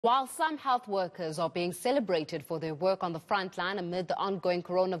While some health workers are being celebrated for their work on the front line amid the ongoing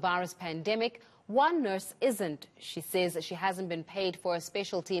coronavirus pandemic, one nurse isn't. She says she hasn't been paid for a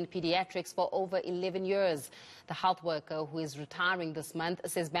specialty in pediatrics for over 11 years. The health worker, who is retiring this month,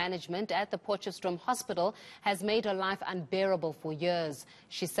 says management at the Potch Hospital has made her life unbearable for years.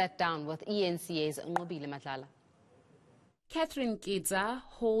 She sat down with ENCA's Ngobile Matlala. Catherine Kidza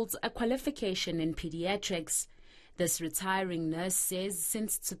holds a qualification in pediatrics. This retiring nurse says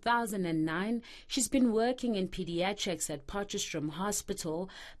since 2009 she's been working in pediatrics at Potch Hospital,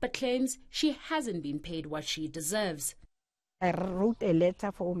 but claims she hasn't been paid what she deserves. I wrote a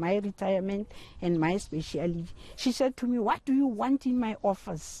letter for my retirement and my specialty. She said to me, "What do you want in my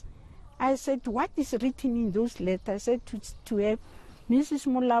office?" I said, "What is written in those letters?" I said to her, "Mrs.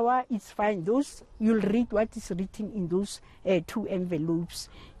 Mulawa, it's fine. You'll read what is written in those 2 envelopes.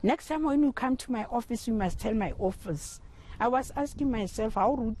 Next time when you come to my office, you must tell my office." I was asking myself,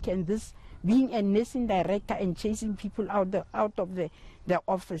 how rude can this, being a nursing director and chasing people out of the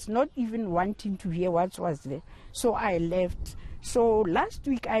office, not even wanting to hear what was there. So I left. So last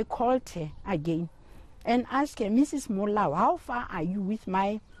week I called her again and asked her, "Mrs. Mulawa, how far are you with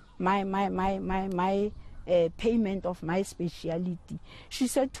my payment of my specialty?" She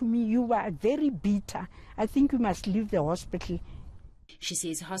said to me, "You are very bitter. I think you must leave the hospital." She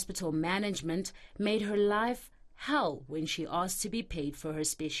says hospital management made her life hell when she asked to be paid for her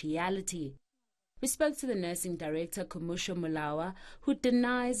speciality. We spoke to the nursing director, Kumusho Mulawa, who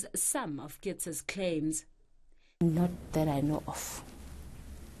denies some of Kitsa's claims. Not that I know of.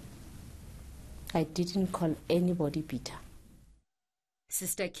 I didn't call anybody bitter.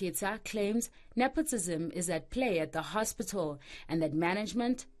 Sister Kitsa claims nepotism is at play at the hospital and that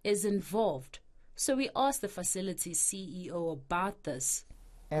management is involved. So we asked the facility's CEO about this.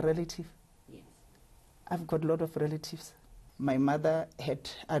 A relative? Yes. I've got a lot of relatives. My mother had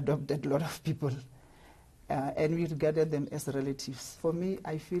adopted a lot of people and we regarded them as relatives. For me,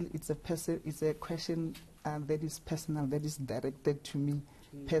 I feel it's a question that is personal, that is directed to me.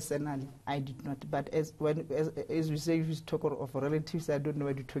 Personally, I did not. But as we say, we talk of relatives, I don't know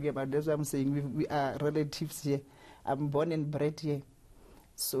what you're talking about. That's what I'm saying. We are relatives here. I'm born and bred here.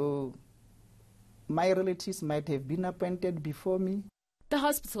 So my relatives might have been appointed before me. The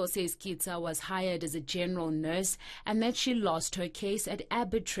hospital says Kitsa was hired as a general nurse and that she lost her case at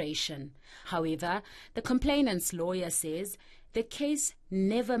arbitration. However, the complainant's lawyer says the case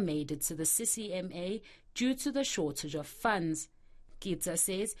never made it to the CCMA due to the shortage of funds. Kitsa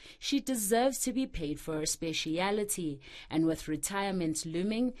says she deserves to be paid for her speciality, and with retirement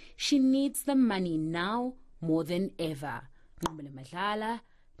looming, she needs the money now more than ever. Ngobile Matlala,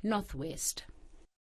 Northwest.